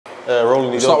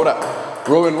Roland Idowu. Start with that.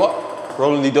 Roland what?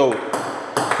 Roland Idowu.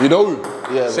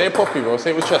 Idowu? Yeah, say it properly, bro.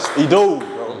 Say it with chest. Idowu,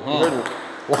 bro. You heard me.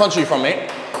 What country you from, mate?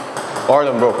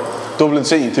 Ireland, bro. Dublin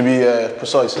City, to be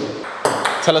precise.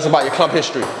 Tell us about your club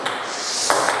history.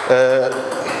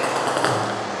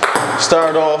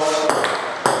 Started off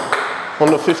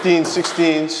under 15s,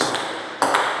 16s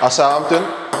at Southampton.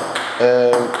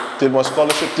 Did my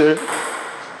scholarship there.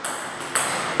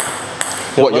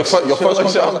 What, your first contract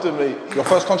Southampton, mate? Your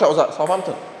first contract was at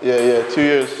Southampton? Yeah, 2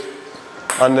 years.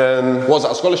 And then... Was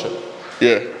that a scholarship?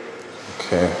 Yeah.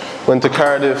 Okay. Went to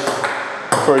Cardiff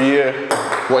for a year.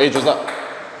 What age was that?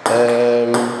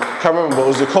 Can't remember, but it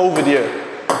was the COVID year.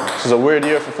 This was a weird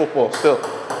year for football still.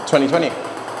 2020?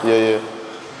 Yeah.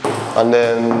 And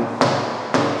then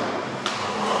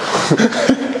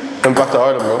went back to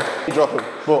Ireland, bro. Dropping.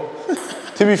 But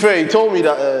to be fair, he told me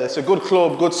that it's a good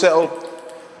club, good setup,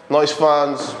 nice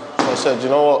fans. So I said, you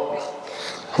know what?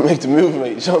 I'll make the move,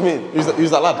 mate. You know what I mean? Who's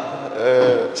that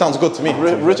lad? Sounds good to me.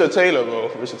 Richard Taylor, bro.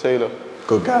 Richard Taylor.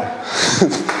 Good guy.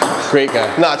 Great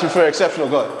guy. Nah, to be fair, exceptional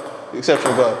guy.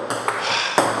 Exceptional guy.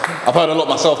 I've heard a lot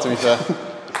myself, to be fair.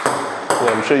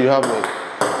 Yeah, I'm sure you have, mate.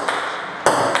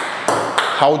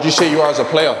 How would you say you are as a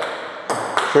player?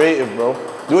 Creative, bro.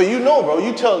 Well, you know, bro.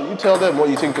 You tell them what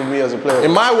you think of me as a player.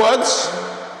 In my words,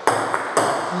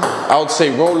 I would say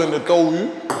Roland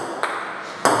Idowu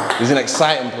is an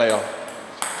exciting player.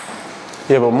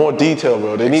 Yeah, but more detail,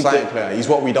 bro. They need exciting player. He's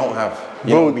what we don't have.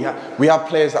 You know, we have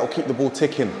players that will keep the ball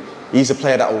ticking. He's a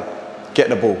player that will get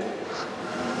the ball,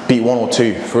 beat 1 or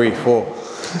 2, 3, 4,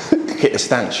 hit the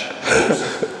stanch,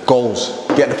 goals,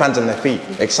 get the fans on their feet,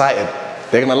 excited.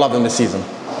 They're gonna love him this season.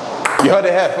 You heard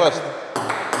it here first.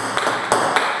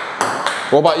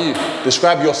 What about you?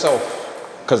 Describe yourself,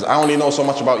 because I only know so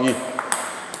much about you.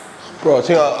 Bro, I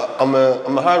think I'm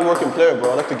a hard-working player,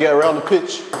 bro. I like to get around the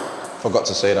pitch. Forgot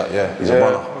to say that, yeah. He's a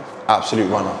runner, absolute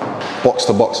runner. Box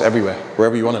to box, everywhere,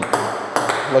 wherever you want him.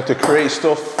 I like to create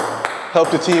stuff, help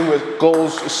the team with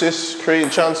goals, assists, creating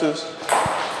chances.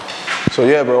 So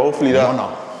yeah, bro, hopefully that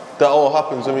all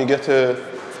happens when we get to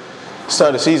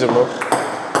start the season, bro.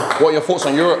 What are your thoughts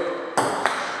on Europe?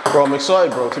 Bro, I'm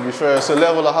excited, bro, to be fair. It's a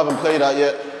level I haven't played at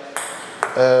yet.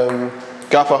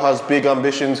 Gaffer has big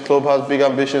ambitions, club has big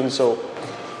ambitions, so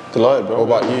delighted, bro.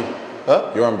 What about you?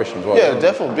 Huh? Your ambitions, what? Yeah,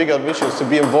 definitely big ambitions, to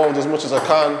be involved as much as I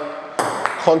can,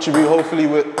 contribute hopefully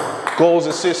with goals,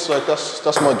 assists, like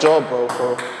that's my job, bro,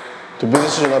 for the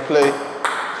position I play.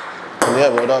 And yeah,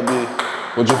 bro, that'd be...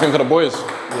 What do you think of the boys?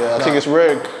 Yeah, I think it's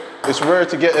rare. It's rare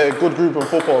to get a good group in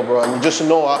football, bro, and you just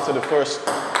know after the first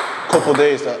couple of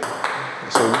days that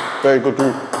it's a very good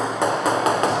group.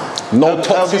 No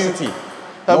toxicity.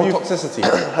 No toxicity.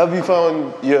 Have you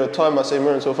found your time at St.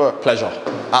 Mirren so far? Pleasure.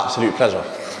 Absolute pleasure.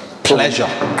 Pleasure.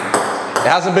 It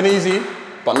hasn't been easy,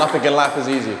 but nothing in life is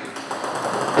easy.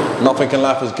 Nothing in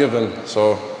life is given,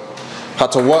 so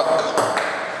had to work.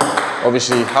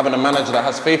 Obviously, having a manager that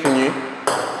has faith in you,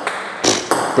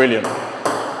 brilliant.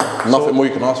 Nothing more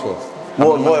you can ask for.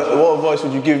 What advice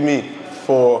would you give me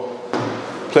for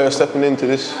players stepping into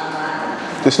this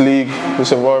league,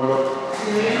 this environment?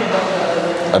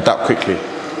 Adapt quickly.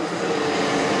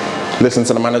 Listen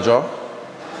to the manager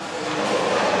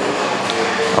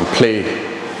and play.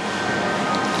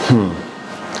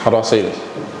 How do I say this?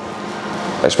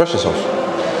 Express yourself.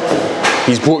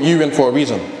 He's brought you in for a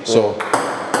reason, so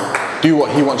do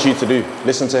what he wants you to do.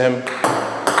 Listen to him.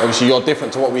 Obviously, you're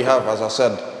different to what we have, as I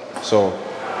said. So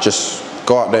just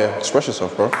go out there, express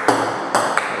yourself, bro. You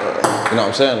know what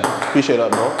I'm saying? Appreciate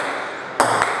that, bro.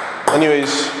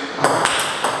 Anyways,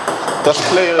 that's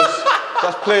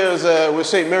players with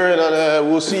St. Mirren, and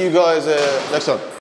we'll see you guys next time.